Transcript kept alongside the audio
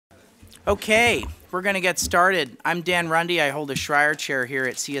Okay, we're going to get started. I'm Dan Runde. I hold a Schreyer chair here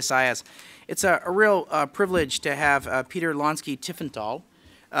at CSIS. It's a real privilege to have Peter Launsky-Tieffenthal,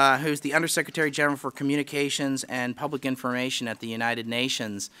 who's the Undersecretary General for Communications and Public Information at the United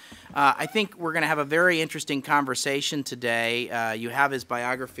Nations. I think we're going to have a very interesting conversation today. You have his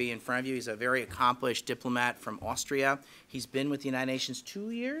biography in front of you. He's a very accomplished diplomat from Austria. He's been with the United Nations 2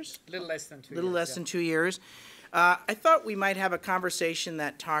 years? A little less than 2 years. A little less than 2 years. I thought we might have a conversation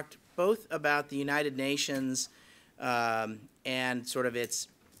that talked both about the United Nations and sort of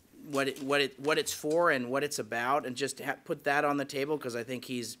what it's for and what it's about, and just put that on the table, because I think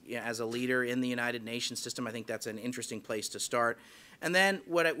he's, as a leader in the United Nations system, I think that's an interesting place to start. And then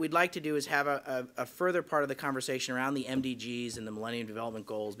what we'd like to do is have a further part of the conversation around the MDGs and the Millennium Development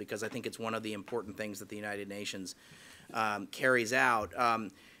Goals, because I think it's one of the important things that the United Nations carries out.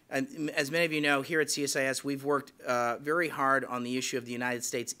 And as many of you know, here at CSIS, we've worked very hard on the issue of the United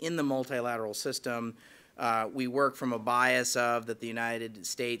States in the multilateral system. We work from a bias of that the United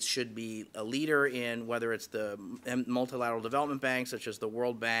States should be a leader in whether it's the multilateral development banks, such as the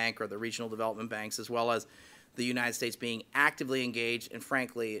World Bank or the regional development banks, as well as the United States being actively engaged and,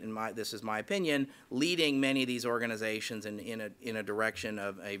 frankly, this is my opinion, leading many of these organizations in a direction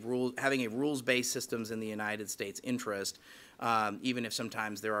of having a rules-based systems in the United States interest. Even if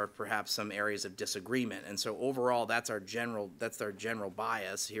sometimes there are perhaps some areas of disagreement. And so overall, that's our general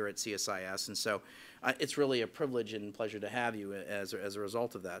bias here at CSIS. And so it's really a privilege and pleasure to have you as a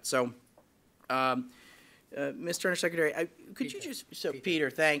result of that. So, Mr. Undersecretary, could you just, Peter,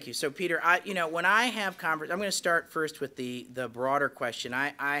 thank you. So Peter, when I have I'm going to start first with the broader question.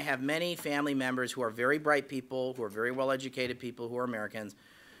 I have many family members who are very bright people, who are very well-educated people, who are Americans,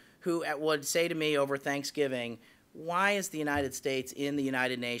 who would say to me over Thanksgiving, why is the United States in the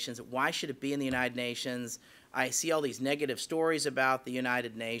United Nations? Why should it be in the United Nations? I see all these negative stories about the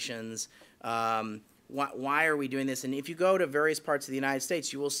United Nations. Why are we doing this? And if you go to various parts of the United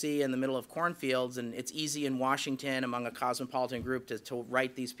States, you will see in the middle of cornfields, and it's easy in Washington among a cosmopolitan group to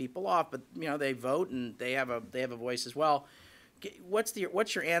write these people off, but they vote and they have a voice as well. What's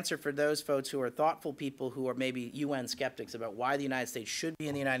your answer for those folks who are thoughtful people who are maybe UN skeptics about why the United States should be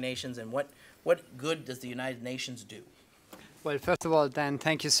in the United Nations, and what good does the United Nations do? Well, first of all, Dan,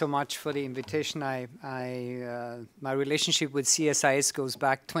 thank you so much for the invitation. My relationship with CSIS goes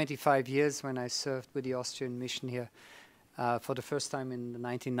back 25 years when I served with the Austrian mission here for the first time in the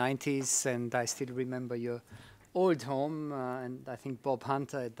 1990s, and I still remember your old home, and I think Bob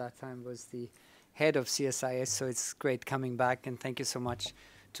Hunter at that time was the head of CSIS, so it's great coming back, and thank you so much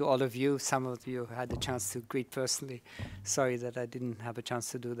to all of you. Some of you had the chance to greet personally. Sorry that I didn't have a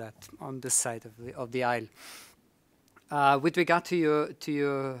chance to do that on this side of the aisle. With regard to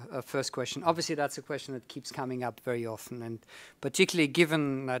your first question, obviously that's a question that keeps coming up very often, and particularly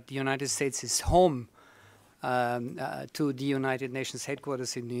given that the United States is home to the United Nations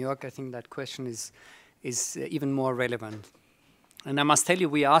headquarters in New York, I think that question is even more relevant. And I must tell you,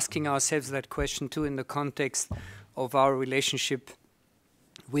 we're asking ourselves that question too in the context of our relationship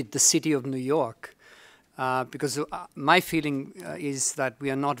with the city of New York, because my feeling is that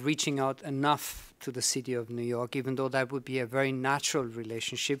we are not reaching out enough to the city of New York, even though that would be a very natural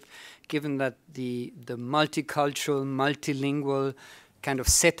relationship, given that the multicultural, multilingual kind of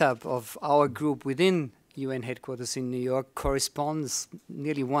setup of our group within UN headquarters in New York corresponds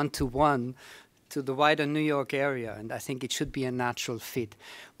nearly one-to-one to the wider New York area, and I think it should be a natural fit.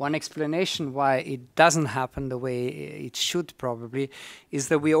 One explanation why it doesn't happen the way it should probably is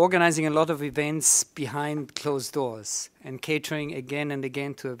that we're organizing a lot of events behind closed doors and catering again and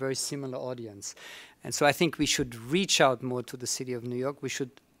again to a very similar audience. And so I think we should reach out more to the city of New York. We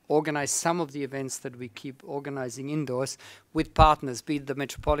should organize some of the events that we keep organizing indoors with partners, be it the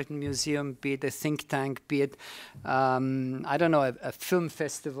Metropolitan Museum, be it a think tank, be it, I don't know, a film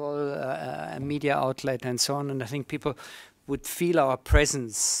festival, a media outlet, and so on. And I think people would feel our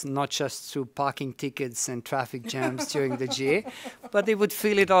presence, not just through parking tickets and traffic jams during the GA, but they would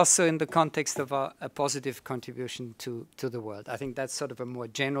feel it also in the context of a positive contribution to the world. I think that's sort of a more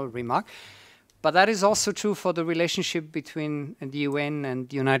general remark. But that is also true for the relationship between the UN and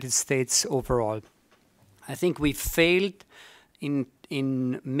the United States overall. I think we failed in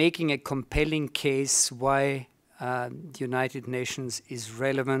making a compelling case why the United Nations is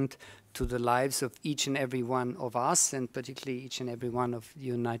relevant to the lives of each and every one of us, and particularly each and every one of the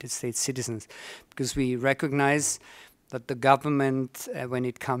United States citizens. Because we recognize that the government, when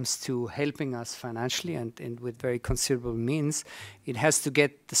it comes to helping us financially and with very considerable means, it has to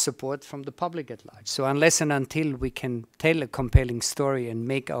get the support from the public at large. So unless and until we can tell a compelling story and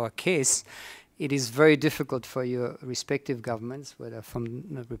make our case, it is very difficult for your respective governments, whether from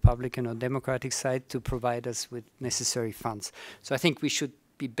the Republican or Democratic side, to provide us with necessary funds. So I think we should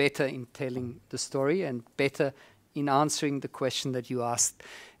be better in telling the story and better in answering the question that you asked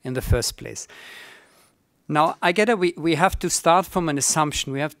in the first place. Now, I get it. We have to start from an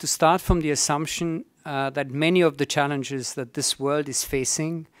assumption. We have to start from the assumption that many of the challenges that this world is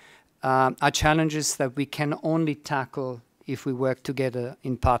facing are challenges that we can only tackle if we work together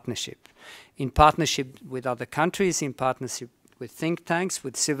in partnership with other countries, in partnership with think tanks,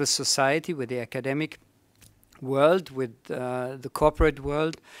 with civil society, with the academic world, with the corporate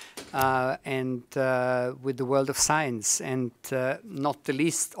world, and with the world of science, and not the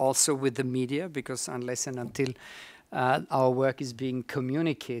least also with the media, because unless and until our work is being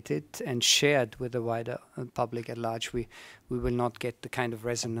communicated and shared with the wider public at large, we will not get the kind of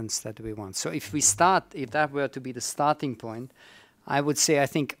resonance that we want. So if that were to be the starting point, I would say I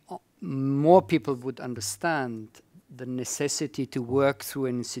think more people would understand the necessity to work through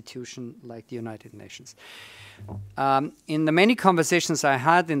an institution like the United Nations. In the many conversations I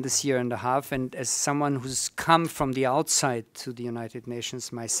had in this year and a half, and as someone who's come from the outside to the United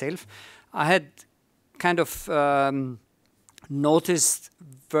Nations myself, I had kind of noticed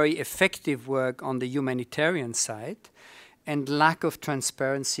very effective work on the humanitarian side and lack of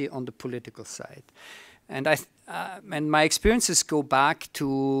transparency on the political side. And my experiences go back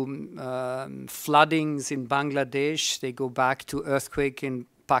to floodings in Bangladesh, they go back to earthquake in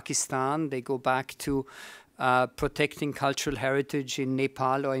Pakistan, they go back to protecting cultural heritage in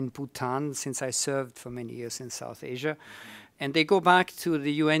Nepal or in Bhutan, since I served for many years in South Asia. And they go back to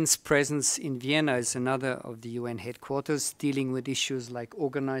the UN's presence in Vienna as another of the UN headquarters, dealing with issues like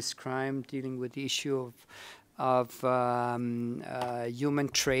organized crime, dealing with the issue of human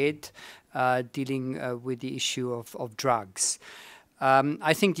trade, dealing with the issue of drugs.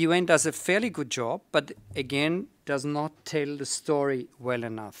 I think the UN does a fairly good job, but again, does not tell the story well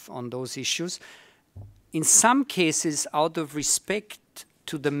enough on those issues. In some cases, out of respect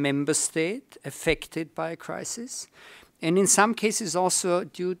to the member state affected by a crisis, and in some cases also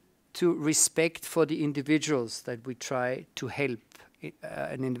due to respect for the individuals that we try to help,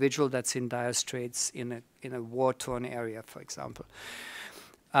 an individual that's in dire straits in a war-torn area, for example.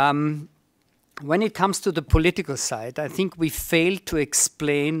 When it comes to the political side, I think we fail to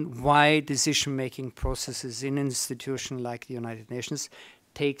explain why decision-making processes in an institution like the United Nations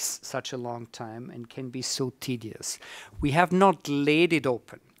takes such a long time and can be so tedious. We have not laid it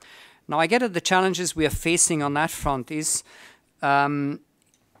open. Now, I get it, the challenges we are facing on that front is the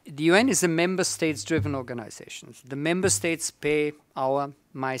UN is a member states-driven organization. The member states pay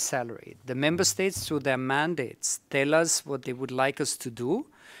my salary. The member states, through their mandates, tell us what they would like us to do,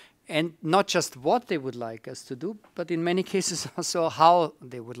 and not just what they would like us to do, but in many cases also how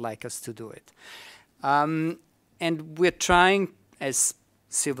they would like us to do it. And we're trying, as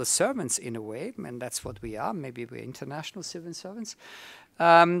civil servants in a way, and that's what we are, maybe we're international civil servants,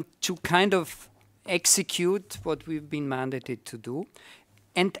 to kind of execute what we've been mandated to do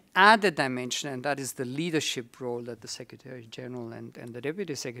and add a dimension, and that is the leadership role that the Secretary General and the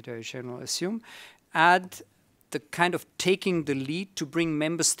Deputy Secretary General assume, add the kind of taking the lead to bring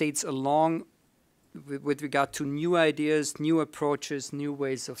member states along with regard to new ideas, new approaches, new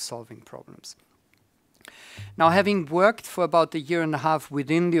ways of solving problems. Now, having worked for about a year and a half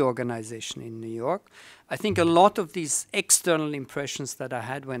within the organization in New York, I think a lot of these external impressions that I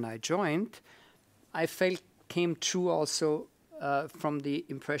had when I joined, I felt came true also from the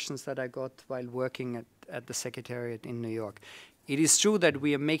impressions that I got while working at the Secretariat in New York. It is true that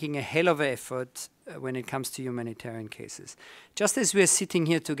we are making a hell of an effort when it comes to humanitarian cases. Just as we are sitting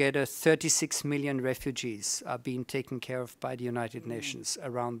here together, 36 million refugees are being taken care of by the United Nations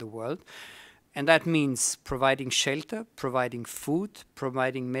around the world. And that means providing shelter, providing food,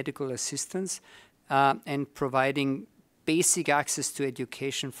 providing medical assistance, and providing basic access to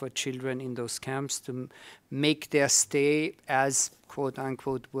education for children in those camps to make their stay as, quote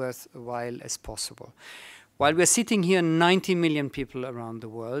unquote, worthwhile as possible. While we're sitting here, 90 million people around the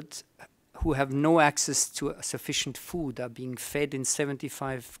world who have no access to sufficient food are being fed in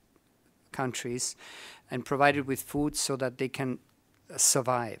 75 countries and provided with food so that they can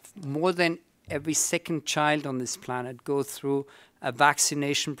survive. More than every second child on this planet go through a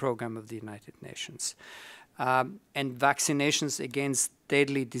vaccination program of the United Nations. And vaccinations against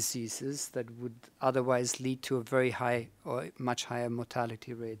deadly diseases that would otherwise lead to a very high or much higher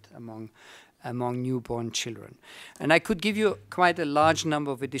mortality rate among newborn children. And I could give you quite a large number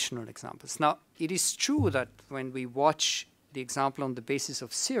of additional examples. Now, it is true that when we watch the example on the basis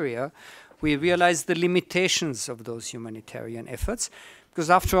of Syria, we realize the limitations of those humanitarian efforts. because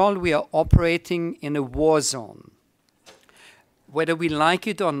after all, we are operating in a war zone. Whether we like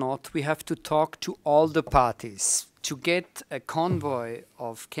it or not, we have to talk to all the parties. To get a convoy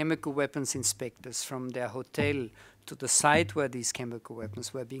of chemical weapons inspectors from their hotel to the site where these chemical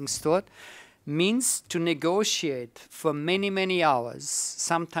weapons were being stored means to negotiate for many, many hours,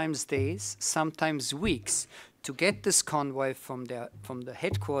 sometimes days, sometimes weeks, to get this convoy from the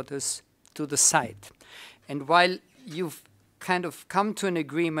headquarters to the site. And while you've kind of come to an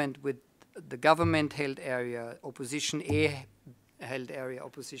agreement with the government-held area, opposition A held area,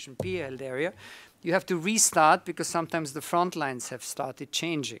 opposition P held area, you have to restart because sometimes the front lines have started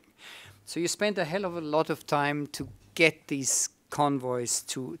changing. So you spend a hell of a lot of time to get these convoys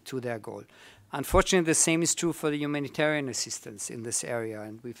to their goal. Unfortunately, the same is true for the humanitarian assistance in this area,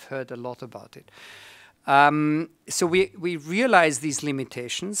 and we've heard a lot about it. So we realize these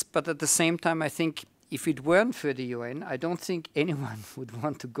limitations, but at the same time, I think if it weren't for the UN, I don't think anyone would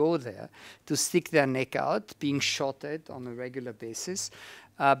want to go there to stick their neck out, being shot at on a regular basis,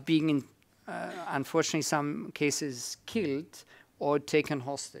 being in, unfortunately, some cases killed or taken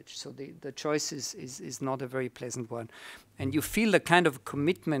hostage. So the choice is not a very pleasant one. And you feel the kind of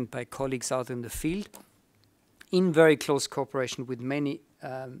commitment by colleagues out in the field in very close cooperation with many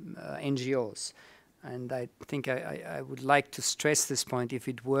NGOs. And I think I would like to stress this point. If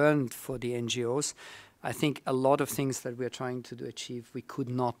it weren't for the NGOs, I think a lot of things that we're trying to achieve, we could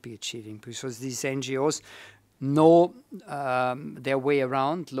not be achieving, because these NGOs know their way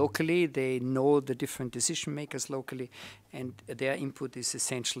around locally, they know the different decision makers locally, and their input is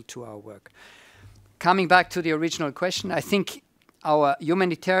essential to our work. Coming back to the original question, I think our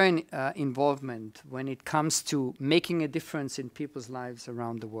humanitarian involvement when it comes to making a difference in people's lives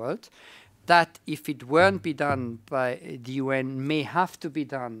around the world, that if it weren't be done by the UN, may have to be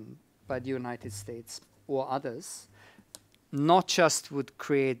done by the United States or others, not just would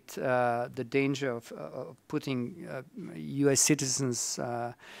create the danger of putting US citizens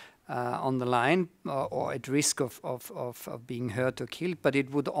on the line or at risk of being hurt or killed, but it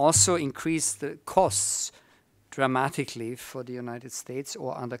would also increase the costs dramatically for the United States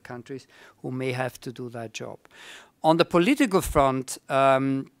or other countries who may have to do that job. On the political front,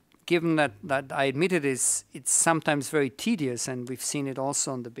 given that I admit it's sometimes very tedious, and we've seen it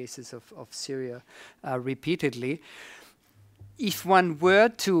also on the basis of Syria repeatedly, if one were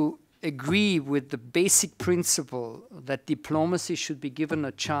to agree with the basic principle that diplomacy should be given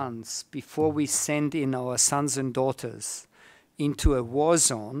a chance before we send in our sons and daughters into a war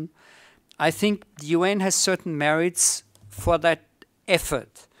zone, I think the UN has certain merits for that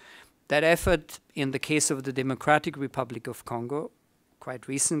effort. That effort, in the case of the Democratic Republic of Congo, quite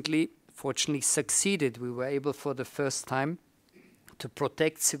recently, fortunately succeeded. We were able for the first time to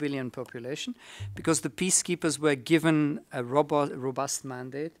protect civilian population because the peacekeepers were given a robust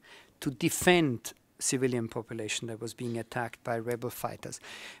mandate to defend civilian population that was being attacked by rebel fighters.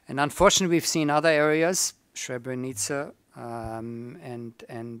 And unfortunately, we've seen other areas, Srebrenica and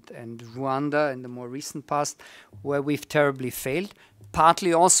Rwanda in the more recent past, where we've terribly failed,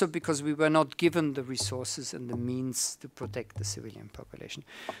 partly also because we were not given the resources and the means to protect the civilian population.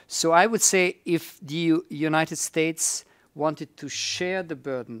 So I would say if the United States wanted to share the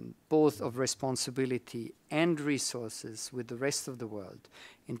burden both of responsibility and resources with the rest of the world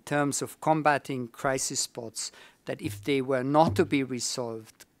in terms of combating crisis spots that if they were not to be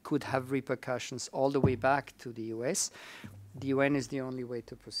resolved could have repercussions all the way back to the US, the UN is the only way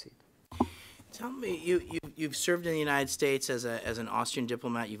to proceed. Tell me, you've served in the United States as an Austrian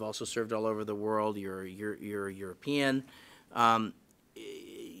diplomat. You've also served all over the world. You're European.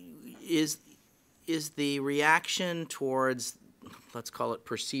 Is the reaction towards, let's call it,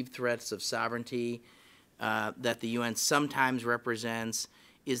 perceived threats of sovereignty that the UN sometimes represents,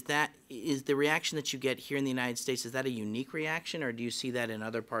 is the reaction that you get here in the United States, is that a unique reaction, or do you see that in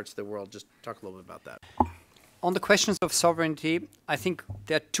other parts of the world? Just talk a little bit about that. On the questions of sovereignty, I think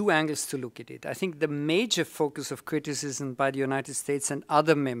there are two angles to look at it. I think the major focus of criticism by the United States and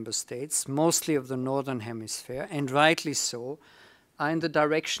other member states, mostly of the Northern Hemisphere, and rightly so, are in the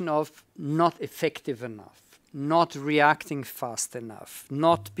direction of not effective enough, not reacting fast enough,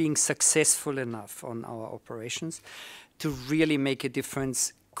 not being successful enough on our operations to really make a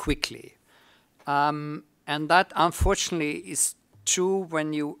difference quickly. And that, unfortunately, is true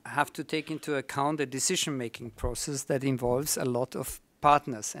when you have to take into account a decision-making process that involves a lot of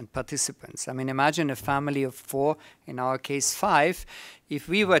partners and participants. I mean, imagine a family of 4, in our case 5. If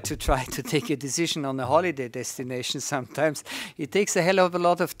we were to try to take a decision on a holiday destination sometimes, it takes a hell of a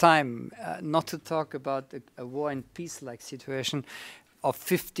lot of time, not to talk about a war and peace-like situation of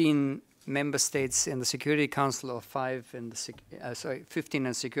 15 member states in the Security Council, or 15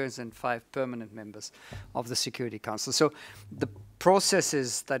 in security and 5 permanent members of the Security Council. So the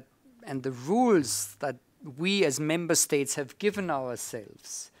processes that and the rules that we as member states have given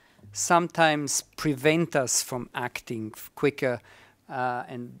ourselves sometimes prevent us from acting quicker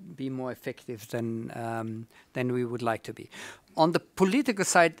and be more effective than we would like to be. On the political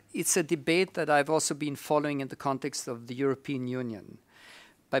side, it's a debate that I've also been following in the context of the European Union.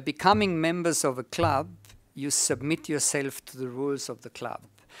 By becoming members of a club, you submit yourself to the rules of the club.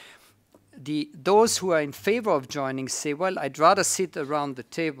 Those who are in favor of joining say, well, I'd rather sit around the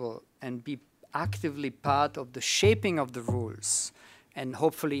table and be actively part of the shaping of the rules and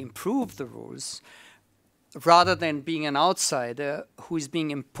hopefully improve the rules, rather than being an outsider who is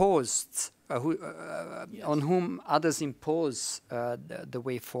being imposed, yes, on whom others impose the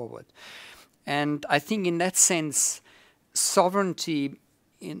way forward. And I think in that sense, sovereignty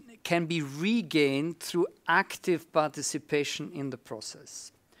can be regained through active participation in the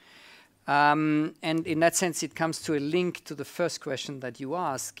process. And in that sense, it comes to a link to the first question that you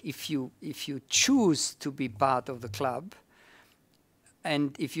ask. If you choose to be part of the club,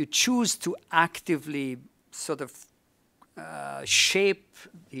 and if you choose to actively sort of shape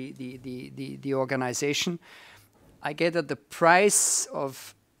the organization, I get that the price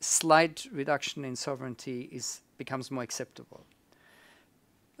of slight reduction in sovereignty becomes more acceptable.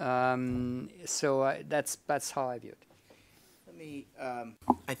 So that's how I view it. Let me.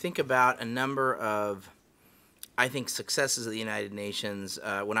 I think about a number of, I think, successes of the United Nations.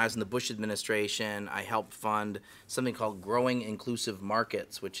 When I was in the Bush administration, I helped fund something called Growing Inclusive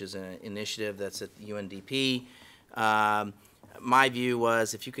Markets, which is an initiative that's at UNDP. My view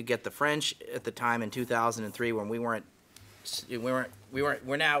was, if you could get the French at the time in 2003, when we're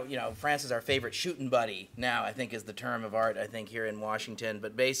now, you know, France is our favorite shooting buddy now, I think is the term of art, I think, here in Washington.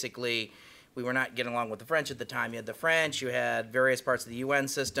 But basically, we were not getting along with the French at the time. You had the French, you had various parts of the UN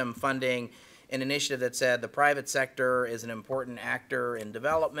system funding an initiative that said the private sector is an important actor in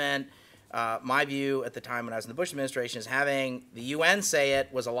development. My view at the time when I was in the Bush administration is having the UN say it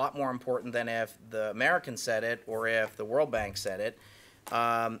was a lot more important than if the Americans said it or if the World Bank said it.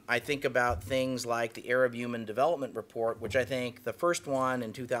 I think about things like the Arab Human Development Report, which I think the first one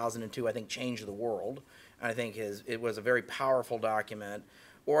in 2002, I think, changed the world. I think it was a very powerful document.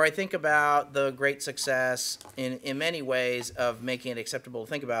 Or I think about the great success in many ways of making it acceptable to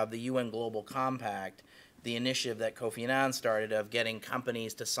think about the UN Global Compact, the initiative that Kofi Annan started of getting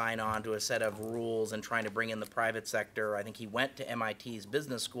companies to sign on to a set of rules and trying to bring in the private sector. I think he went to MIT's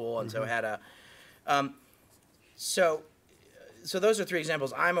business school and so had a so those are 3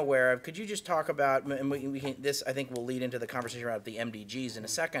 examples I'm aware of. Could you just talk about, and we can, this I think will lead into the conversation about the MDGs in a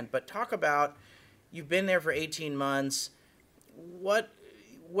second, but talk about, you've been there for 18 months.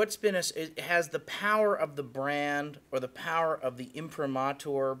 What's been has the power of the brand or the power of the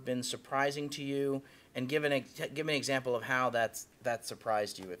imprimatur been surprising to you? And give an example of how that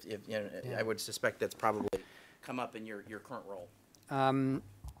surprised you. If you know, yeah. I would suspect that's probably come up in your current role.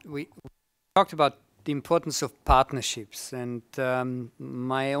 We talked about the importance of partnerships, and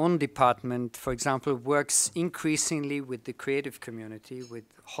my own department, for example, works increasingly with the creative community, with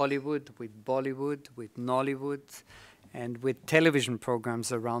Hollywood, with Bollywood, with Nollywood, and with television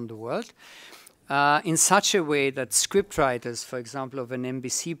programs around the world, in such a way that scriptwriters, for example, of an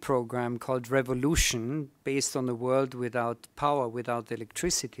NBC program called Revolution, based on a world without power, without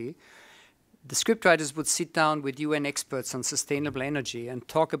electricity, the scriptwriters would sit down with UN experts on sustainable energy and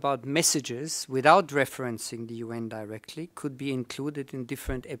talk about messages without referencing the UN directly, could be included in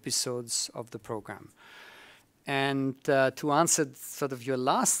different episodes of the program. And to answer sort of your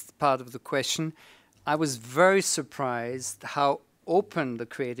last part of the question, I was very surprised how open the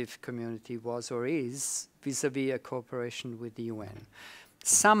creative community was or is vis-a-vis a cooperation with the UN.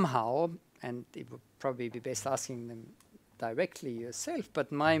 Somehow, and it would probably be best asking them directly yourself,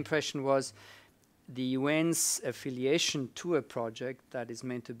 but my impression was the UN's affiliation to a project that is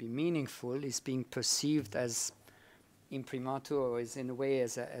meant to be meaningful is being perceived as imprimatur, or is in a way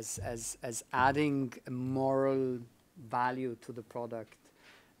as adding a moral value to the product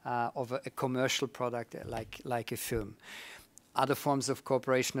of a commercial product like a film. Other forms of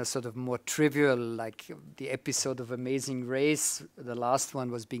cooperation are sort of more trivial, like the episode of Amazing Race. The last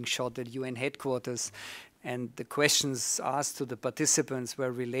one was being shot at UN headquarters, and the questions asked to the participants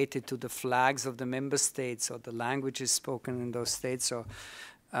were related to the flags of the member states or the languages spoken in those states, or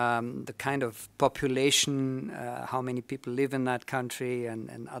the kind of population, how many people live in that country,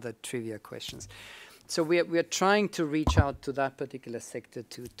 and other trivia questions. So we are trying to reach out to that particular sector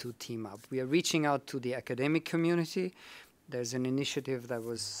to team up. We are reaching out to the academic community, there's an initiative that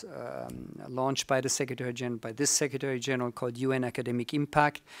was launched by the Secretary General, by this Secretary General, called UN Academic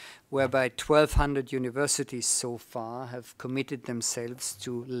Impact, whereby 1,200 universities so far have committed themselves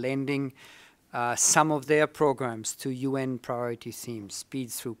to lending some of their programs to UN priority themes, be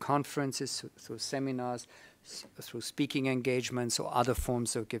it through conferences, through seminars, through speaking engagements, or other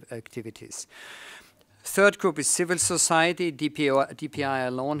forms of activities. Third group is civil society. DPI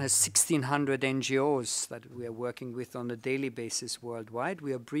alone has 1,600 NGOs that we are working with on a daily basis worldwide.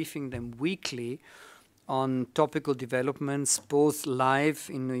 We are briefing them weekly on topical developments, both live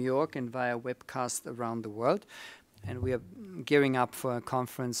in New York and via webcast around the world. And we are gearing up for a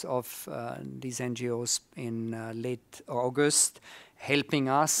conference of these NGOs in late August, helping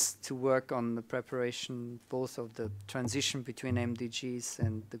us to work on the preparation both of the transition between MDGs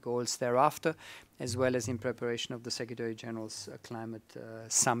and the goals thereafter, as well as in preparation of the Secretary General's climate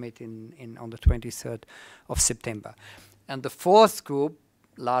summit on the 23rd of September. And the fourth group,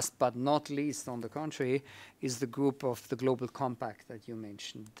 last but not least, on the contrary, is the group of the Global Compact that you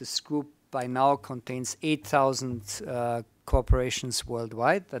mentioned. This group by now contains 8,000 corporations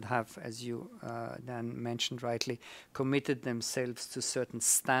worldwide that have, as you Dan mentioned rightly, committed themselves to certain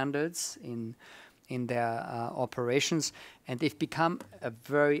standards in their operations, and they've become a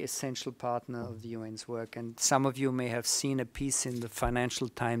very essential partner of the UN's work. And some of you may have seen a piece in the Financial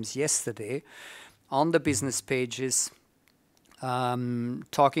Times yesterday on the business pages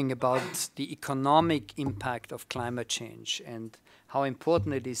talking about the economic impact of climate change and how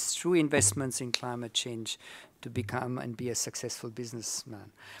important it is through investments in climate change to become and be a successful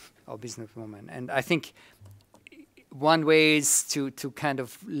businessman or businesswoman. And I think one way is to kind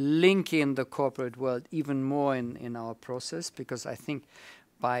of link in the corporate world even more in our process, because I think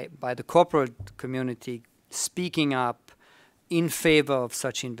by the corporate community speaking up in favor of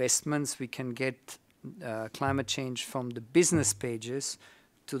such investments, we can get climate change from the business pages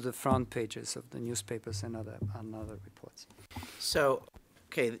to the front pages of the newspapers and other reports. So,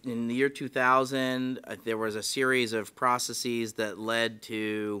 okay, in the year 2000, there was a series of processes that led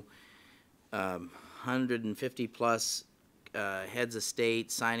to 150 plus heads of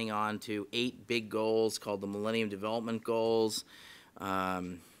state signing on to 8 big goals called the Millennium Development Goals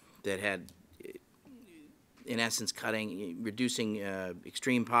that had, in essence, reducing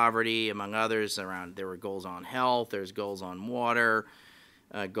extreme poverty, among others. There were goals on health, there's goals on water,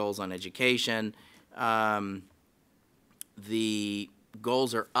 goals on education. The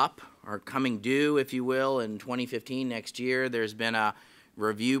goals are coming due, if you will, in 2015, next year. There's been a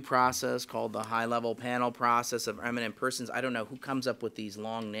review process called the high-level panel process of eminent persons. I don't know who comes up with these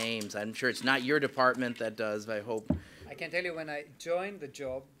long names. I'm sure it's not your department that does, I hope. I can tell you, when I joined the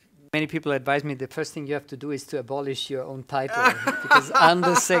job, many people advise me the first thing you have to do is to abolish your own title, because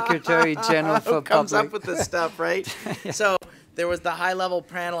Under Secretary General for Who comes Public... up with this stuff, right? Yeah. So there was the high-level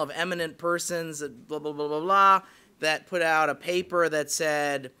panel of eminent persons, blah, blah, blah, blah, blah, that put out a paper that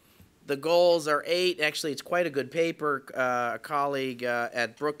said the goals are 8. Actually, it's quite a good paper. A colleague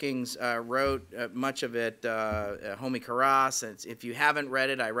at Brookings wrote much of it, Homi Karas. If you haven't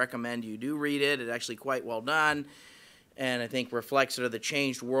read it, I recommend you do read it. It's actually quite well done, and I think reflects sort of the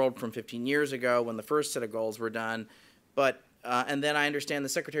changed world from 15 years ago when the first set of goals were done. But and then I understand the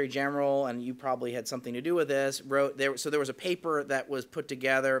Secretary General, and you probably had something to do with this, so there was a paper that was put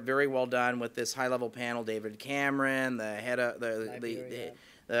together, very well done, with this high-level panel, David Cameron, the head of the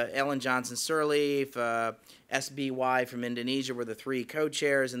Ellen Johnson Sirleaf, SBY from Indonesia were the 3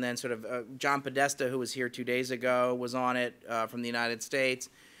 co-chairs, and then sort of John Podesta, who was here 2 days ago, was on it from the United States.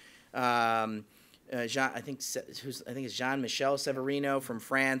 I think it's Jean-Michel Severino from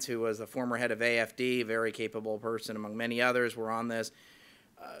France, who was the former head of AFD, a very capable person among many others, were on this.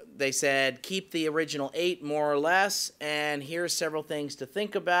 They said, keep the original 8 more or less, and here's several things to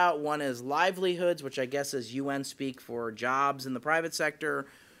think about. One is livelihoods, which I guess is UN speak for jobs in the private sector.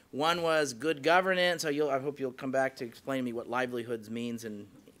 One was good governance. I hope you'll come back to explain to me what livelihoods means in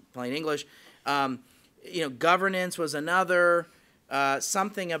plain English. Governance was another.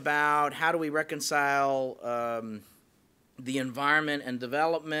 Something about how do we reconcile the environment and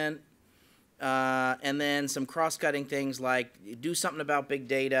development, and then some cross-cutting things like do something about big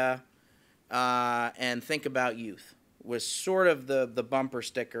data and think about youth was sort of the bumper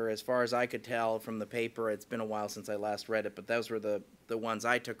sticker as far as I could tell from the paper. It's been a while since I last read it, but those were the ones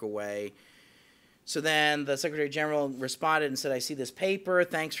I took away. So then the Secretary General responded and said, I see this paper.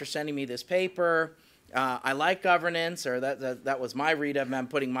 Thanks for sending me this paper. I like governance, or that was my read of it. I'm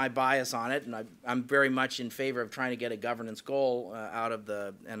putting my bias on it, and I'm very much in favor of trying to get a governance goal out of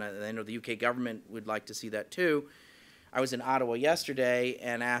and I know the UK government would like to see that too. I was in Ottawa yesterday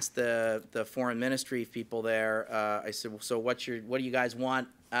and asked the foreign ministry people there, I said, so what do you guys want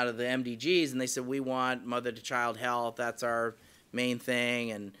out of the MDGs? And they said, we want mother-to-child health. That's our main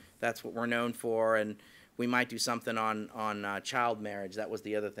thing, and that's what we're known for. And we might do something on child marriage. That was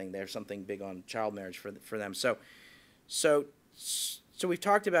the other thing. There's something big on child marriage for them. So we've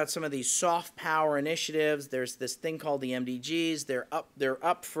talked about some of these soft power initiatives. There's this thing called the MDGs. They're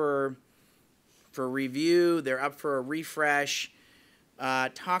up for review. They're up for a refresh.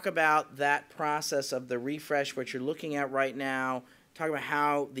 Talk about that process of the refresh, what you're looking at right now. Talk about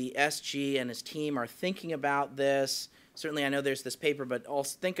how the SG and his team are thinking about this. Certainly, I know there's this paper, but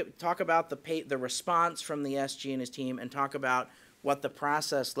also talk about the response from the SG and his team, and talk about what the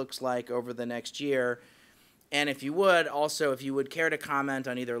process looks like over the next year. And if you would, also, if you would care to comment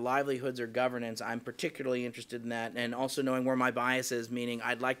on either livelihoods or governance, I'm particularly interested in that, and also knowing where my bias is, meaning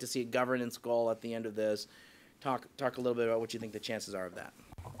I'd like to see a governance goal at the end of this. Talk a little bit about what you think the chances are of that.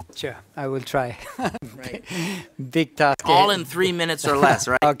 Sure, I will try. Right. Big task. All in 3 minutes or less,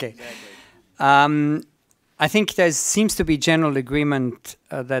 right? Okay. Exactly. I think there seems to be general agreement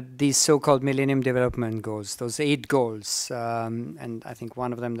that these so-called Millennium Development Goals, those 8 goals, and I think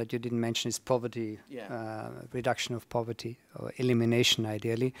one of them that you didn't mention is poverty, reduction of poverty, or elimination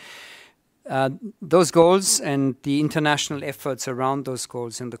ideally. Those goals and the international efforts around those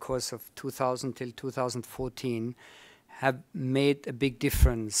goals in the course of 2000 till 2014 have made a big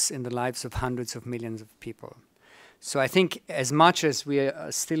difference in the lives of hundreds of millions of people. So I think as much as we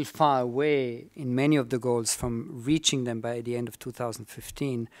are still far away in many of the goals from reaching them by the end of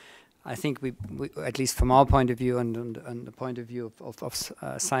 2015, I think we at least from our point of view and the point of view of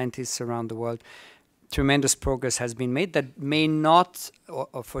scientists around the world, tremendous progress has been made that may not,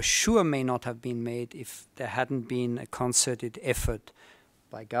 or for sure may not have been made if there hadn't been a concerted effort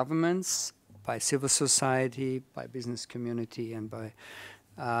by governments, by civil society, by business community, and by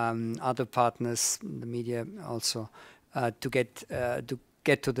other partners, the media also, to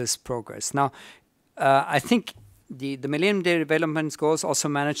get to this progress. Now, I think the Millennium Development Goals also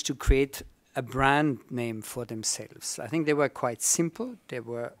managed to create a brand name for themselves. I think they were quite simple. They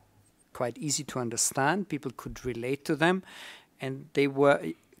were quite easy to understand. People could relate to them, and they were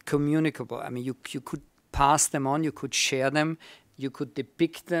communicable. I mean, you could pass them on. You could share them. You could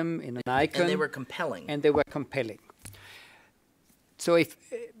depict them in an icon. And they were compelling. And they were compelling. So if,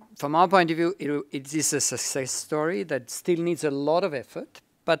 from our point of view, it is a success story that still needs a lot of effort,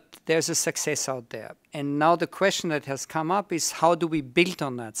 but there's a success out there. And now the question that has come up is how do we build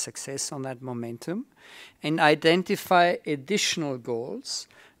on that success, on that momentum, and identify additional goals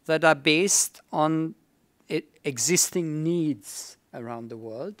that are based on existing needs around the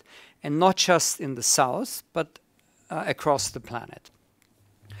world, and not just in the South, but across the planet.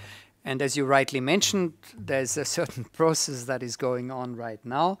 And as you rightly mentioned, there's a certain process that is going on right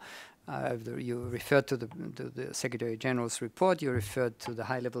now. You referred to the Secretary General's report. You referred to the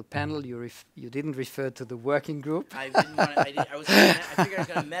high-level panel. You didn't refer to the working group. I didn't want to. I figured I was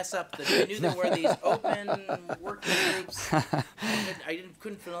going to mess up. I knew there were these open working groups. I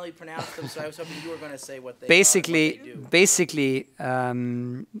couldn't really pronounce them, so I was hoping you were going to say what they do. Basically,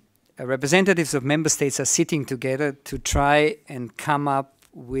 representatives of member states are sitting together to try and come up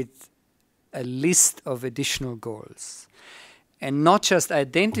with a list of additional goals, and not just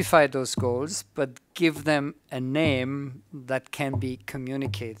identify those goals, but give them a name that can be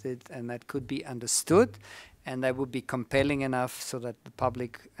communicated and that could be understood, and that would be compelling enough so that the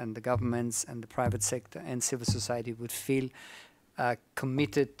public and the governments and the private sector and civil society would feel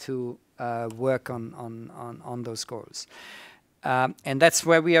committed to work on those goals. And that's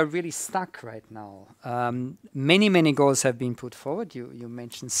where we are really stuck right now. Many goals have been put forward. You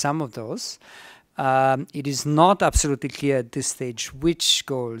mentioned some of those. It is not absolutely clear at this stage which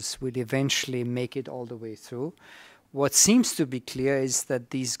goals will eventually make it all the way through. What seems to be clear is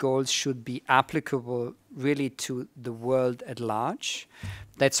that these goals should be applicable really to the world at large.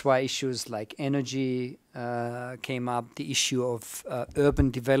 That's why issues like energy came up, the issue of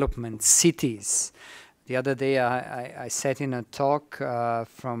urban development, cities. The other day I sat in a talk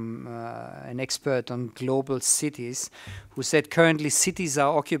from an expert on global cities who said currently cities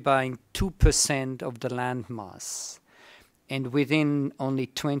are occupying 2% of the land mass. And within only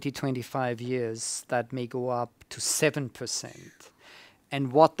 20-25 years, that may go up to 7%.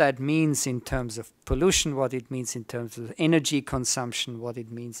 And what that means in terms of pollution, what it means in terms of energy consumption, what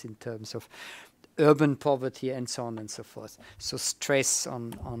it means in terms of urban poverty, and so on and so forth. So stress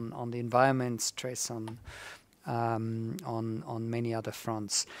on the environment, stress on many other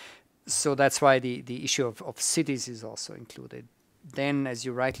fronts. So that's why the issue of cities is also included. then, as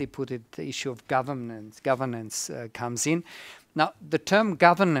you rightly put it, the issue of governance comes in. Now, the term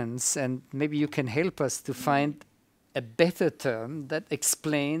governance, and maybe you can help us to find a better term that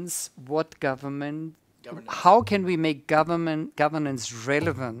explains what how can we make governance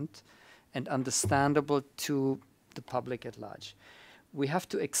relevant and understandable to the public at large. We have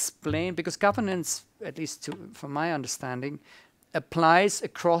to explain, because governance, at least from my understanding, applies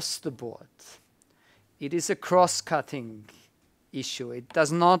across the board. It is a cross-cutting issue. It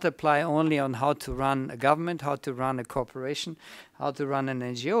does not apply only on how to run a government, how to run a corporation, how to run an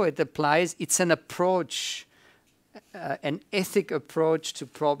NGO. It applies, it's an approach, an ethic approach to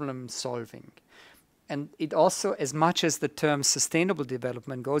problem solving. And it also, as much as the term sustainable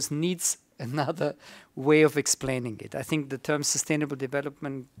development goals, needs another way of explaining it. I think the term sustainable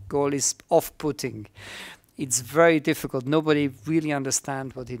development goal is off-putting. It's very difficult. Nobody really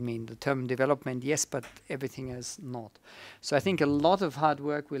understands what it means. The term development, yes, but everything else not. So I think a lot of hard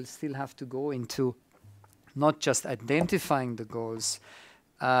work will still have to go into not just identifying the goals,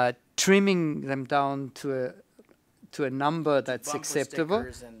 trimming them down to a number that's acceptable,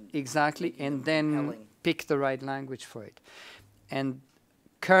 exactly, and then compelling. Pick the right language for it. And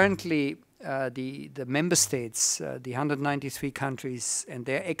currently, the member states, the 193 countries and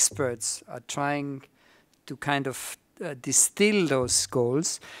their experts are trying to kind of distill those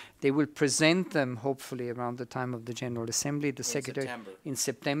goals. They will present them hopefully around the time of the General Assembly, in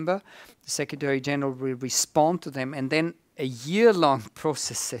September. The Secretary General will respond to them, and then a year-long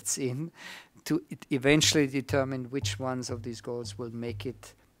process sets in to eventually determine which ones of these goals will make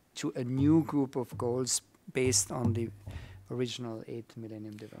it to a new group of goals based on the original 8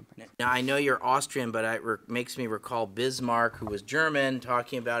 Millennium Development Goals. Now, I know you're Austrian, but it makes me recall Bismarck, who was German,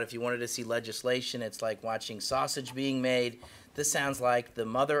 talking about if you wanted to see legislation, it's like watching sausage being made. This sounds like the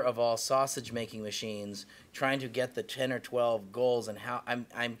mother of all sausage-making machines, trying to get the 10 or 12 goals, and how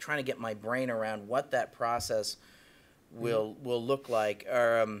I'm trying to get my brain around what that process will look like.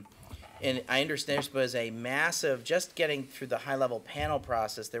 And I understand there was a massive, just getting through the high-level panel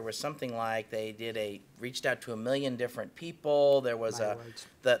process, there was something like they reached out to 1 million different people. There was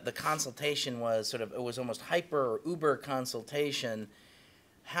the consultation was it was almost hyper or Uber consultation.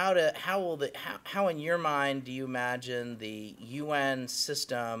 How in your mind do you imagine the UN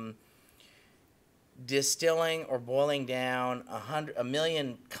system distilling or boiling down 1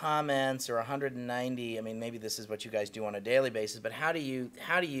 million comments or 190? I mean, maybe this is what you guys do on a daily basis, but how are you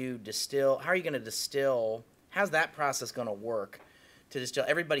going to distill, how's that process going to work to distill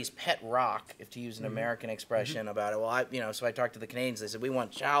everybody's pet rock, if to use an American expression about it? Well, so I talked to the Canadians. They said, we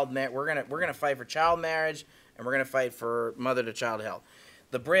want we're going to fight for child marriage, and we're going to fight for mother to child health.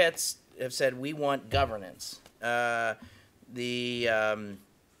 The Brits have said, we want governance.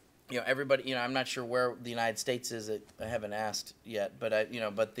 Everybody, I'm not sure where the United States is. I haven't asked yet, but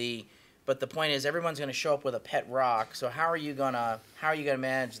but the point is, everyone's going to show up with a pet rock. So how are you gonna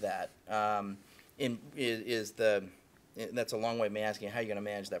manage that? That's a long way of me asking how are you going to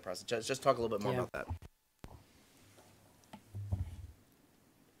manage that process. Just talk a little bit more about that.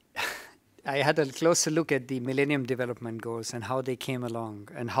 I had a closer look at the Millennium Development Goals and how they came along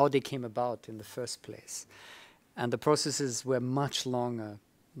and how they came about in the first place, and the processes were much longer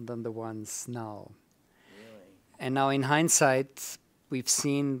than the ones now. Really? And now in hindsight, we've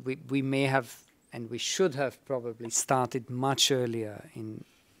seen we may have, and we should have probably started much earlier in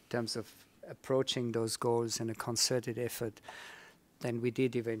terms of approaching those goals in a concerted effort than we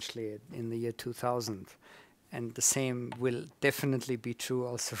did eventually in the year 2000. And the same will definitely be true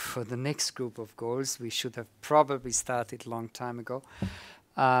also for the next group of goals. We should have probably started a long time ago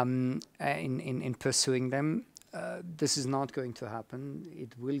in pursuing them. This is not going to happen.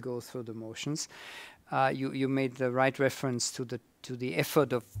 It will go through the motions. You made the right reference to the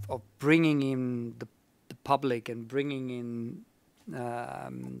effort of bringing in the public and bringing in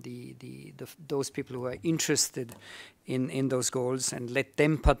those people who are interested in those goals and let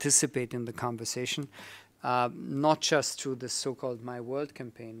them participate in the conversation. Not just through the so-called My World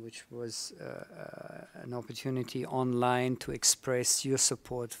campaign, which was an opportunity online to express your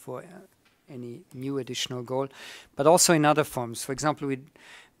support for any new additional goal, but also in other forms. For example,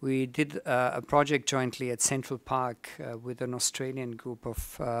 we did a project jointly at Central Park with an Australian group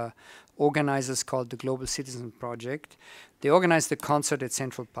of organizers called the Global Citizen Project. They organized a concert at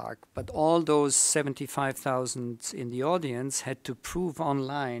Central Park, but all those 75,000 in the audience had to prove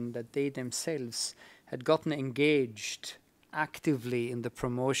online that they themselves had gotten engaged actively in the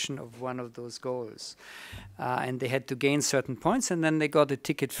promotion of one of those goals. And they had to gain certain points, and then they got a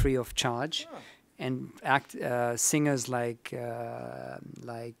ticket free of charge. Oh. and singers like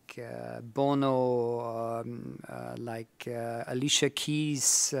Bono, like Alicia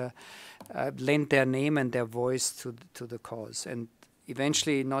Keys lent their name and their voice to the cause. And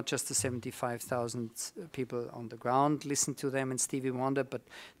eventually, not just the 75,000 people on the ground listened to them and Stevie Wonder, but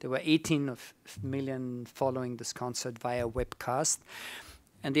there were 18 million following this concert via webcast.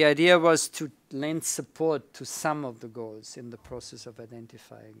 And the idea was to lend support to some of the goals in the process of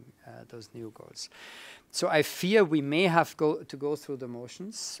identifying those new goals. So I fear we may have to go through the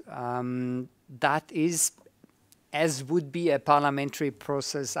motions. That is, as would be a parliamentary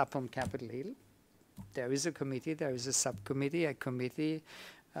process up on Capitol Hill. There is a committee, there is a subcommittee, a committee,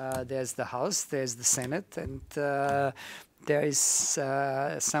 there's the House, there's the Senate, and there is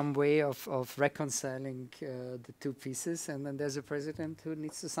some way of reconciling the two pieces, and then there's a president who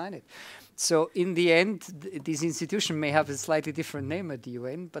needs to sign it. So in the end, this institution may have a slightly different name at the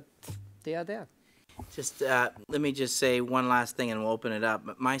UN, but they are there. Just let me just say one last thing and we'll open it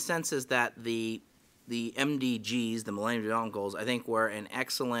up. My sense is that the MDGs, the Millennium Development Goals, I think were an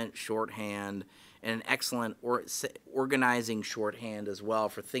excellent shorthand and an excellent organizing shorthand as well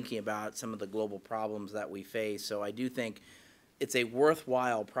for thinking about some of the global problems that we face. So I do think it's a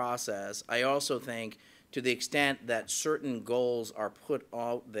worthwhile process. I also think to the extent that certain goals are put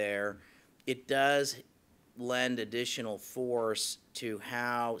out there, it does lend additional force to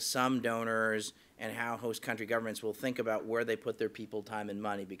how some donors and how host country governments will think about where they put their people, time, and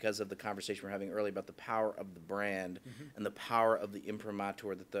money because of the conversation we're having earlier about the power of the brand and the power of the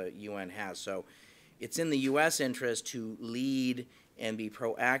imprimatur that the UN has. So it's in the U.S. interest to lead and be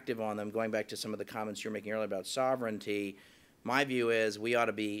proactive on them. Going back to some of the comments you were making earlier about sovereignty, my view is we ought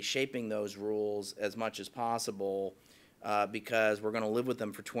to be shaping those rules as much as possible because we're going to live with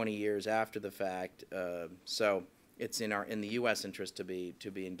them for 20 years after the fact. So it's in the U.S. interest to be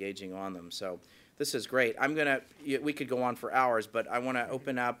engaging on them. So this is great. We could go on for hours, but I want to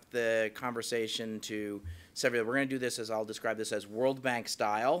open up the conversation to several. We're going to do this I'll describe this as World Bank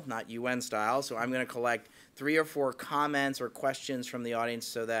style, not UN style. So I'm going to collect 3 or 4 comments or questions from the audience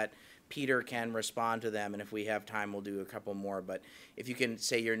so that Peter can respond to them. And if we have time, we'll do a couple more. But if you can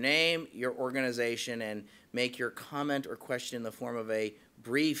say your name, your organization, and make your comment or question in the form of a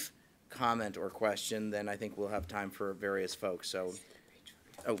brief comment or question, then I think we'll have time for various folks. So,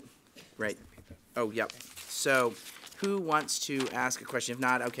 oh, right. Oh, yep. So who wants to ask a question? If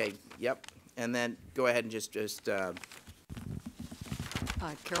not, okay, yep. And then go ahead and just Carol,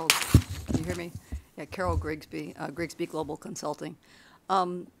 can you hear me? Yeah, Carol Grigsby, Grigsby Global Consulting.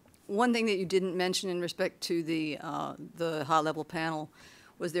 One thing that you didn't mention in respect to the high-level panel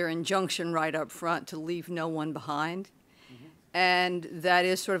was their injunction right up front to leave no one behind. And that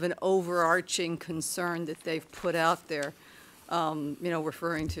is sort of an overarching concern that they've put out there,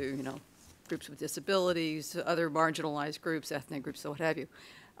 referring to, groups with disabilities, other marginalized groups, ethnic groups, so what have you.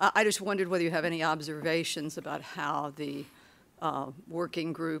 I just wondered whether you have any observations about how the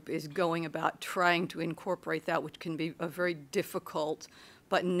working group is going about trying to incorporate that, which can be a very difficult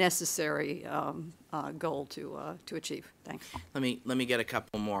but necessary goal to achieve. Thanks. Let me get a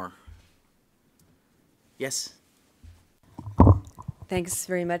couple more. Yes. Thanks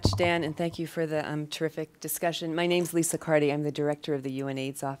very much, Dan, and thank you for the terrific discussion. My name's Lisa Carty. I'm the director of the UN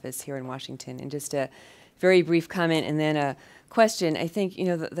AIDS office here in Washington. And just a very brief comment and then a question. I think,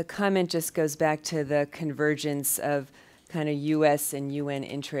 the comment just goes back to the convergence of kind of U.S. and UN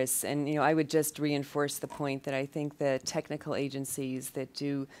interests. And, I would just reinforce the point that I think the technical agencies that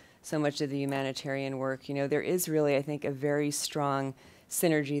do so much of the humanitarian work, there is really, I think, a very strong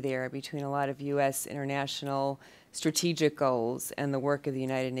synergy there between a lot of U.S. international strategic goals and the work of the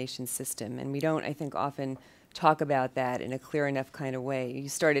United Nations system. And we don't, I think, often talk about that in a clear enough kind of way. You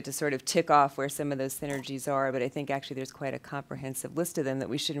started to sort of tick off where some of those synergies are, but I think actually there's quite a comprehensive list of them that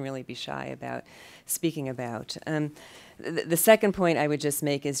we shouldn't really be shy about speaking about. The second point I would just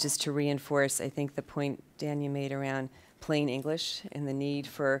make is just to reinforce, I think, the point, Dan, you made around plain English and the need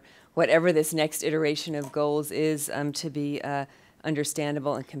for whatever this next iteration of goals is to be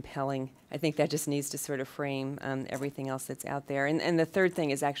understandable and compelling. I think that just needs to sort of frame everything else that's out there. And the third thing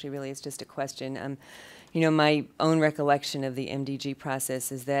is actually really is just a question. My own recollection of the MDG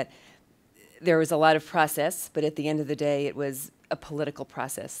process is that there was a lot of process, but at the end of the day, it was a political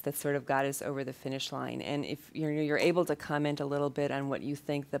process that sort of got us over the finish line. And if you're able to comment a little bit on what you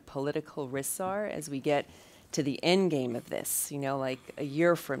think the political risks are as we get to the end game of this, like a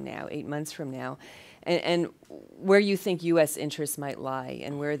year from now, 8 months from now, and where you think U.S. interests might lie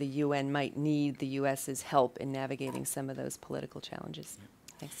and where the UN might need the U.S.'s help in navigating some of those political challenges.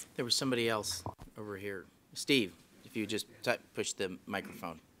 Thanks. There was somebody else over here. Steve, if you just push the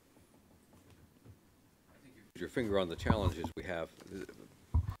microphone. your finger on the challenges we have.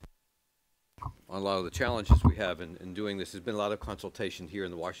 On a lot of the challenges we have in doing this. There's been a lot of consultation here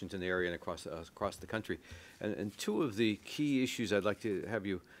in the Washington area and across the country. And two of the key issues I'd like to have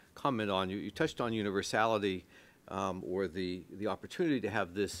you comment on, you touched on universality, or the opportunity to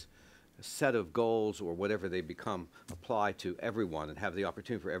have this set of goals or whatever they become apply to everyone and have the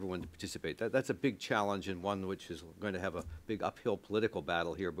opportunity for everyone to participate. That's a big challenge, and one which is going to have a big uphill political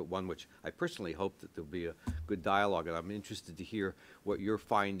battle here, but one which I personally hope that there'll be a good dialogue. And I'm interested to hear what you're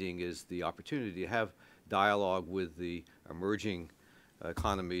finding is the opportunity to have dialogue with the emerging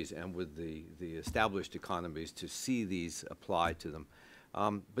economies and with the established economies to see these apply to them.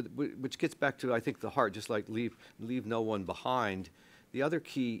 But which gets back to, I think, the heart, just like leave no one behind. The other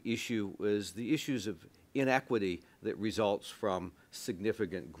key issue is the issues of inequity that results from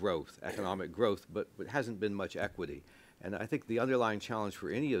significant growth, economic growth, but hasn't been much equity. And I think the underlying challenge for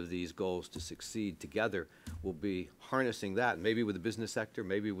any of these goals to succeed together will be harnessing that, maybe with the business sector,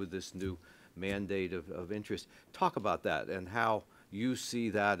 maybe with this new mandate of interest. Talk about that and how you see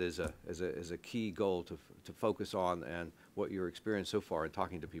that as a key goal to focus on, and what your experience so far in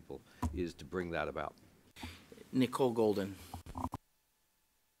talking to people is to bring that about. Nicole Golden.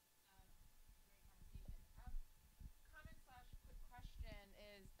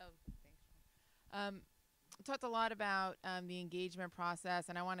 Talked a lot about the engagement process,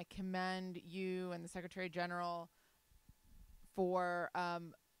 and I want to commend you and the Secretary General for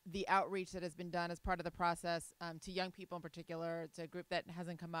the outreach that has been done as part of the process to young people in particular. It's a group that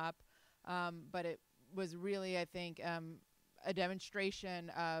hasn't come up, but it was really, I think, a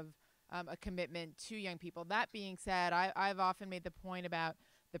demonstration of a commitment to young people. That being said, I've often made the point about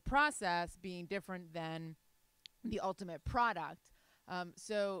the process being different than the ultimate product.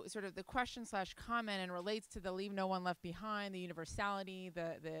 So sort of the question / comment, and relates to the leave no one left behind, the universality,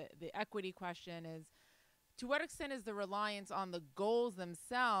 the equity question is, to what extent is the reliance on the goals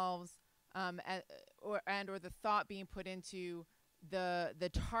themselves or the thought being put into the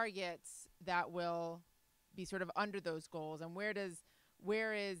targets that will be sort of under those goals, and where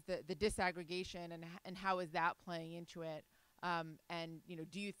is the disaggregation, and how is that playing into it? And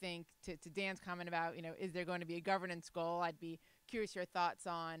do you think, to Dan's comment about, is there going to be a governance goal? I'd be curious your thoughts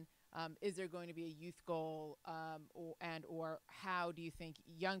on, is there going to be a youth goal, or how do you think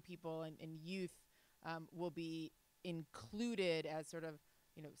young people and youth will be included as sort of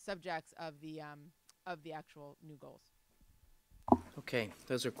subjects of the actual new goals? Okay,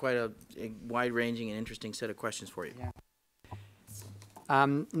 those are quite a wide-ranging and interesting set of questions for you. Yeah.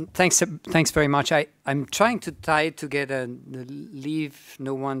 Thanks very much. I'm trying to tie together the leave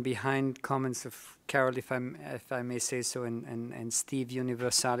no one behind comments of Carol, if I may say so, and Steve,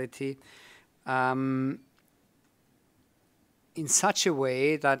 universality, in such a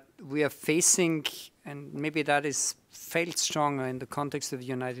way that we are facing, and maybe that is felt stronger in the context of the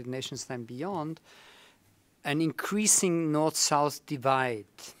United Nations than beyond, an increasing North-South divide,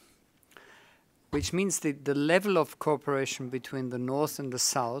 which means that the level of cooperation between the North and the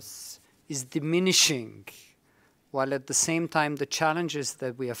South is diminishing, while at the same time the challenges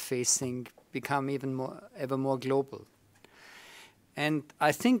that we are facing become ever more global. And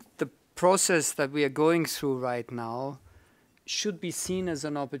I think the process that we are going through right now should be seen as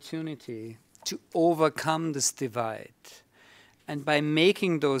an opportunity to overcome this divide. And by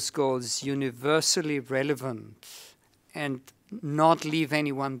making those goals universally relevant and not leave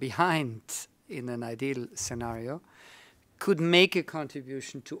anyone behind in an ideal scenario, could make a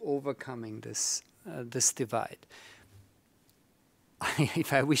contribution to overcoming this divide.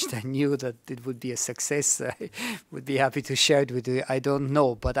 If I wished I knew that it would be a success, I would be happy to share it with you. I don't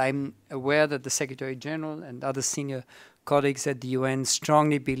know, but I'm aware that the Secretary General and other senior colleagues at the UN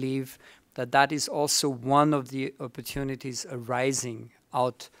strongly believe that that is also one of the opportunities arising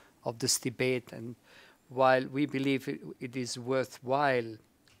out of this debate. And while we believe it is worthwhile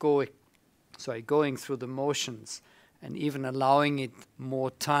going through the motions and even allowing it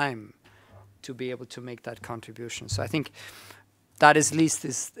more time to be able to make that contribution. So I think that at least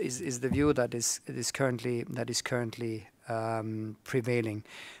is the view that is currently prevailing.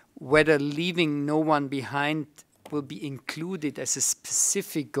 Whether leaving no one behind will be included as a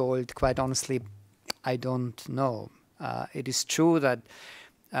specific goal, quite honestly, I don't know. It is true that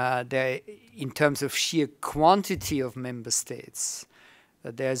there, in terms of sheer quantity of member states,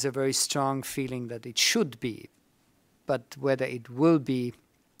 that there's a very strong feeling that it should be, but whether it will be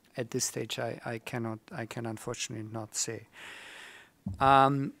at this stage, I can unfortunately not say.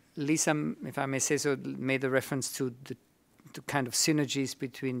 Lisa, if I may say so, made a reference to the the kind of synergies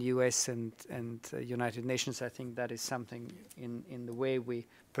between the US and United Nations. I think that is something in the way we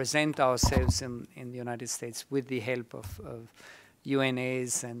present ourselves in the United States with the help of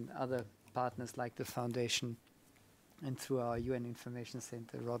UNAs and other partners like the Foundation and through our UN Information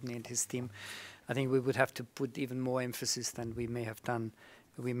Center, Rodney and his team. I think we would have to put even more emphasis than we may have done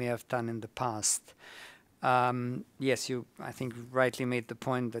in the past. Yes, you, I think, rightly made the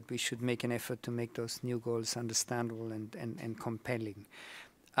point that we should make an effort to make those new goals understandable and compelling.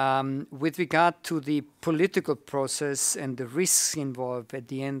 With regard to the political process and the risks involved at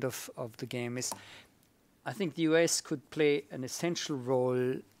the end of the game, I think the US could play an essential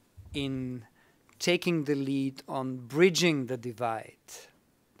role in taking the lead on bridging the divide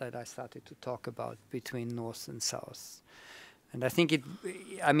that I started to talk about between North and South. And I think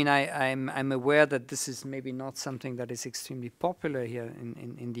I'm aware that this is maybe not something that is extremely popular here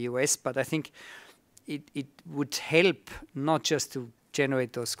in the US, but I think it would help not just to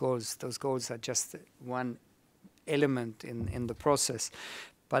generate those goals. Those goals are just one element in the process.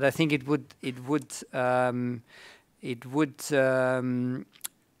 But I think it would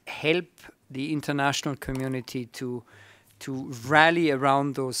help the international community to rally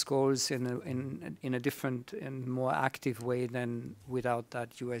around those goals in a different and more active way than without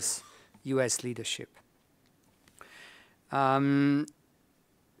that US leadership.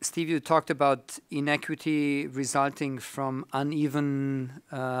 Steve, you talked about inequity resulting from uneven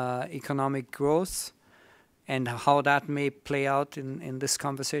economic growth and how that may play out in this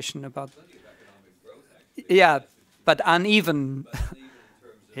conversation about. Plenty of economic growth, actually. Yeah, but uneven. But uneven in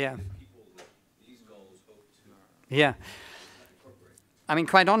terms of Yeah. the people that these goals hope to Yeah. incorporate. I mean,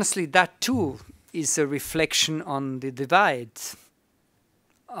 quite honestly, that too is a reflection on the divide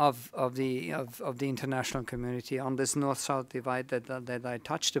of the international community, on this north-south divide that I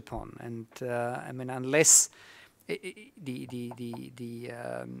touched upon. And I mean, unless we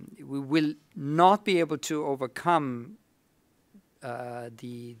will not be able to overcome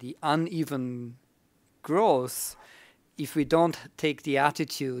the uneven growth if we don't take the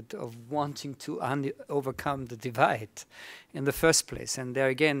attitude of wanting to overcome the divide in the first place. And there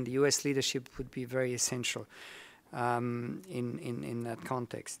again, the US leadership would be very essential in that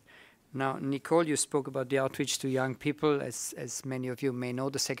context. Now, Nicole, you spoke about the outreach to young people. As many of you may know,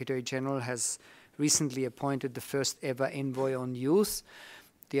 the Secretary General has recently appointed the first ever envoy on youth.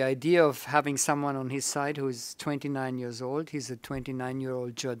 The idea of having someone on his side who is 29 years old, he's a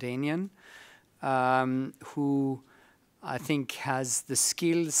 29-year-old Jordanian who I think has the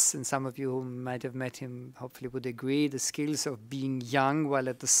skills, and some of you who might have met him hopefully would agree, the skills of being young while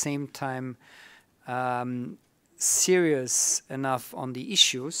at the same time serious enough on the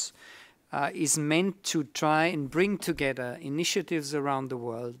issues, is meant to try and bring together initiatives around the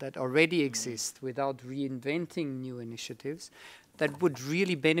world that already exist without reinventing new initiatives that would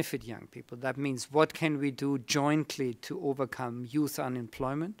really benefit young people. That means what can we do jointly to overcome youth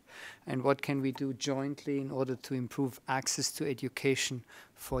unemployment, and what can we do jointly in order to improve access to education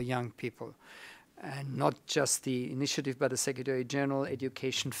for young people. And not just the initiative by the Secretary General,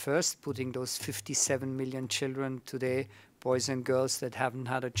 Education First, putting those 57 million children today, boys and girls, that haven't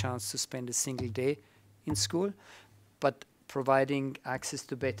had a chance to spend a single day in school, but providing access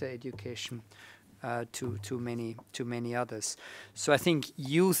to better education to many others. So I think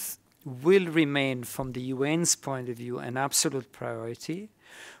youth will remain, from the UN's point of view, an absolute priority.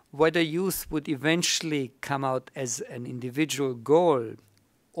 Whether youth would eventually come out as an individual goal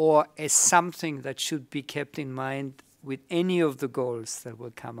or as something that should be kept in mind with any of the goals that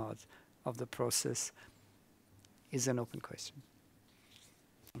will come out of the process is an open question.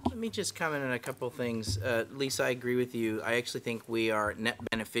 Let me just comment on a couple of things. Lisa, I agree with you. I actually think we are net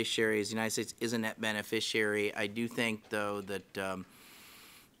beneficiaries. The United States is a net beneficiary. I do think, though, that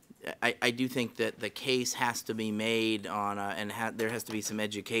I do think that the case has to be made on, there has to be some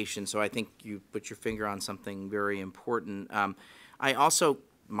education. So I think you put your finger on something very important. I also,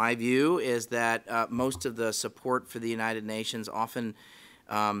 my view is that most of the support for the United Nations often,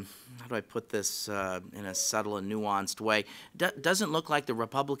 how do I put this in a subtle and nuanced way, doesn't look like the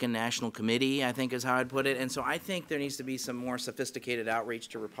Republican National Committee, I think is how I'd put it. And so I think there needs to be some more sophisticated outreach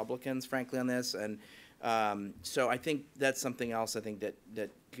to Republicans, frankly, on this. And so I think that's something else I think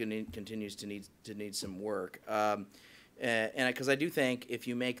that continues to need some work. And because I do think if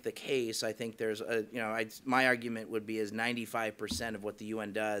you make the case, I think there's a, my argument would be is 95% of what the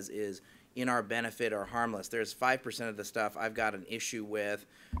UN does is in our benefit or harmless. There's 5% of the stuff I've got an issue with.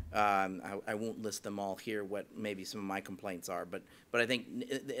 I won't list them all here, what maybe some of my complaints are, but I think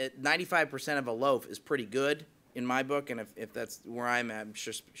 95% of a loaf is pretty good, in my book, and if that's where I'm at, I'm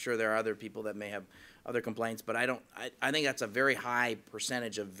sure there are other people that may have other complaints, but I think that's a very high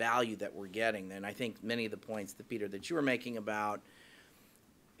percentage of value that we're getting. And I think many of the points that, Peter, that you were making about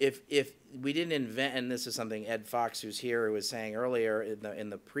if we didn't invent, and this is something Ed Fox, who's here, was saying earlier in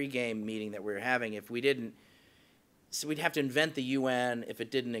the pregame meeting that we were having, if we didn't, so we'd have to invent the UN if it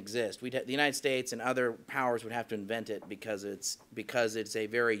didn't exist. The United States and other powers would have to invent it because it's a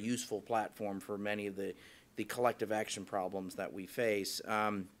very useful platform for many of the collective action problems that we face.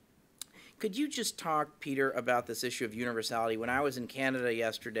 Could you just talk, Peter, about this issue of universality? When I was in Canada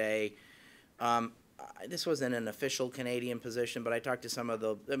yesterday, this wasn't an official Canadian position, but I talked to some of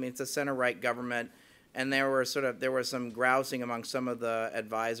the, I mean, it's a center-right government, and there was some grousing among some of the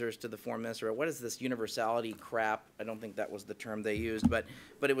advisors to the foreign minister. What is this universality crap? I don't think that was the term they used, but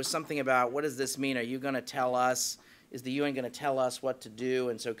it was something about, what does this mean? Are you going to tell us? Is the UN going to tell us what to do?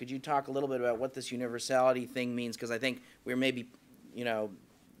 And so could you talk a little bit about what this universality thing means? Because I think we're maybe,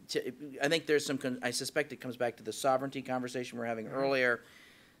 I think there's some, I suspect it comes back to the sovereignty conversation we were having earlier.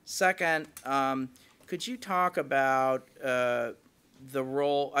 Second, could you talk about the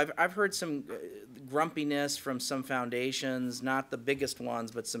role, I've heard some grumpiness from some foundations, not the biggest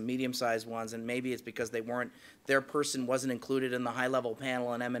ones, but some medium-sized ones, and maybe it's because their person wasn't included in the high-level panel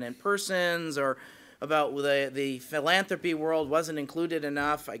on eminent persons, or about the philanthropy world wasn't included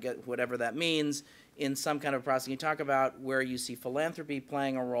enough, I get whatever that means, in some kind of process. Can you talk about where you see philanthropy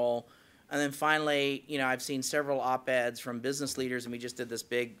playing a role? And then finally, I've seen several op-eds from business leaders, and we just did this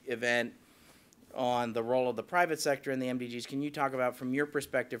big event on the role of the private sector in the MDGs. Can you talk about, from your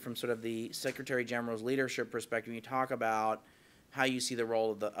perspective, from sort of the Secretary General's leadership perspective, you talk about how you see the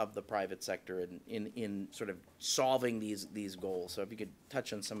role of the private sector in sort of solving these goals. So if you could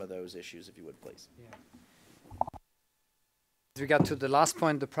touch on some of those issues, if you would, please. Yeah. With regard to the last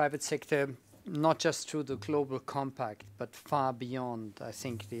point, the private sector, not just through the global compact, but far beyond, I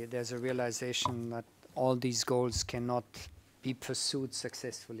think there's a realization that all these goals cannot be pursued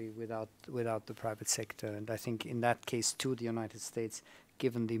successfully without the private sector. And I think in that case, too, the United States,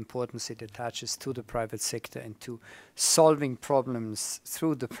 given the importance it attaches to the private sector and to solving problems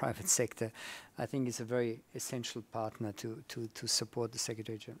through the private sector, I think is a very essential partner to support the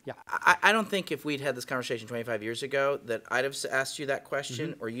Secretary General. Yeah. I don't think if we'd had this conversation 25 years ago that I'd have asked you that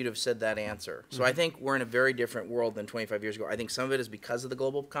question or you'd have said that answer. So I think we're in a very different world than 25 years ago. I think some of it is because of the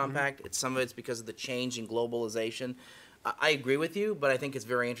global compact. Some of it's because of the change in globalization. I agree with you, but I think it's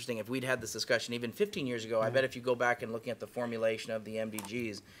very interesting. If we'd had this discussion even 15 years ago, I bet if you go back and looking at the formulation of the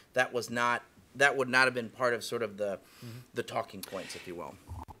MDGs, that would not have been part of sort of the talking points, if you will.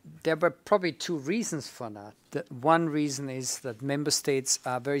 There were probably two reasons for that. One reason is that member states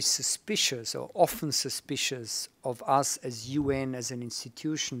are very suspicious, or often suspicious, of us as UN, as an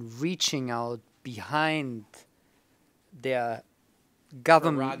institution, reaching out behind their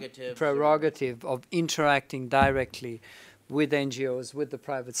government prerogative of interacting directly with NGOs, with the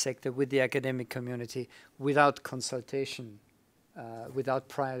private sector, with the academic community, without consultation, without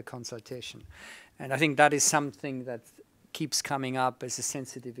prior consultation. And I think that is something that keeps coming up as a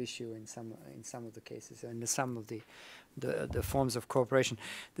sensitive issue in some of the cases and in some of the forms of cooperation.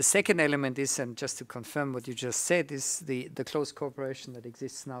 The second element is, and just to confirm what you just said, is the close cooperation that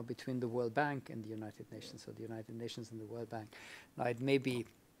exists now between the World Bank and the United Nations, so the United Nations and the World Bank. Now, it may be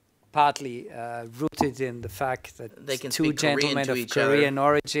partly rooted in the fact that they can two gentlemen of Korean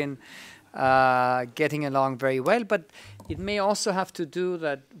origin getting along very well, but it may also have to do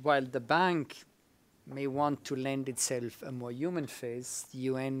that while the bank may want to lend itself a more human face, the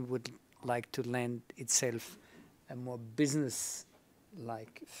UN would like to lend itself a more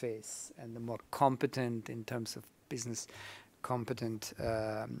business-like face and a more competent, in terms of business, competent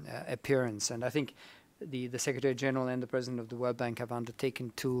appearance. And I think the Secretary General and the President of the World Bank have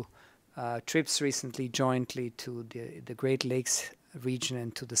undertaken two trips recently jointly to the Great Lakes region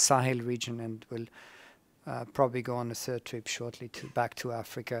and to the Sahel region, and will probably go on a third trip shortly back to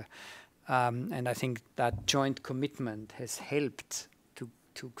Africa. And I think that joint commitment has helped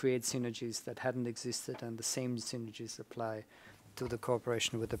to create synergies that hadn't existed, and the same synergies apply to the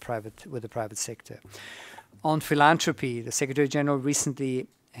cooperation with the private sector. On philanthropy, the Secretary General recently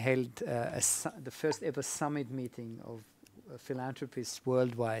held the first ever summit meeting of philanthropists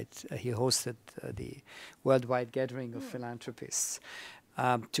worldwide. He hosted the worldwide gathering of philanthropists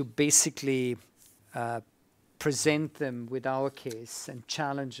to basically present them with our case and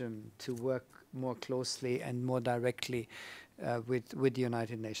challenge them to work more closely and more directly with the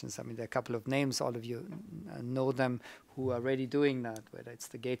United Nations. I mean, there are a couple of names, all of you know them, who are already doing that, whether it's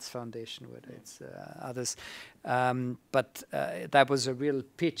the Gates Foundation, whether it's others. But that was a real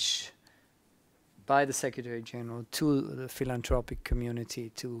pitch by the Secretary General to the philanthropic community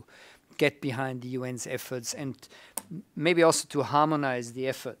to get behind the UN's efforts, and maybe also to harmonize the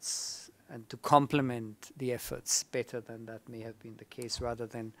efforts and to complement the efforts better than that may have been the case, rather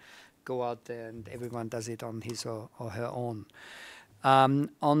than go out there and everyone does it on his or her own.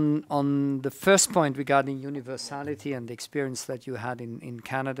 On the first point regarding universality and the experience that you had in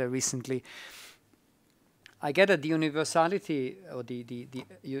Canada recently, I get that the universality or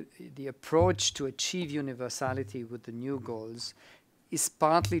the approach to achieve universality with the new goals is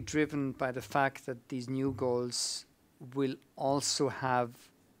partly driven by the fact that these new goals will also have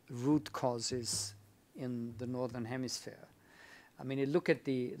root causes in the Northern Hemisphere. I mean, look at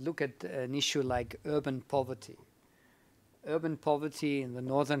an issue like urban poverty. Urban poverty in the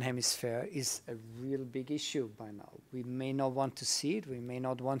Northern Hemisphere is a real big issue by now. We may not want to see it, we may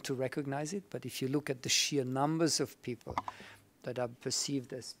not want to recognize it, but if you look at the sheer numbers of people that are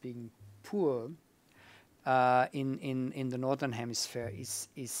perceived as being poor in the Northern Hemisphere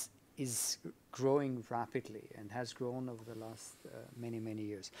is growing rapidly and has grown over the last many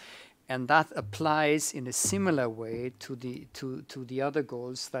years. And that applies in a similar way to the other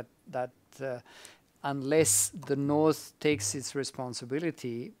goals that unless the North takes its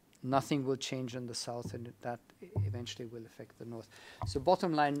responsibility, nothing will change in the South, and that eventually will affect the North. So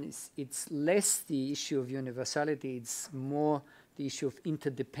bottom line is, it's less the issue of universality, it's more the issue of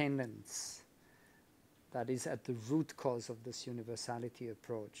interdependence that is at the root cause of this universality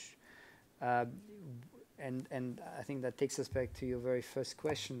approach. And I think that takes us back to your very first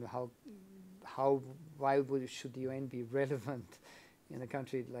question, why should the UN be relevant in a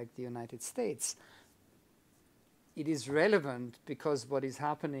country like the United States? It is relevant because what is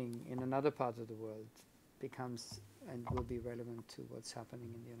happening in another part of the world becomes and will be relevant to what's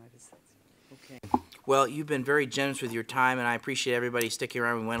happening in the United States. Okay. Well, you've been very generous with your time, and I appreciate everybody sticking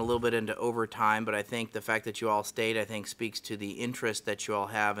around. We went a little bit into overtime, but I think the fact that you all stayed, I think, speaks to the interest that you all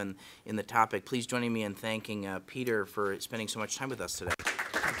have in the topic. Please join me in thanking Peter for spending so much time with us today.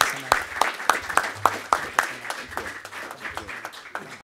 Thank you so much.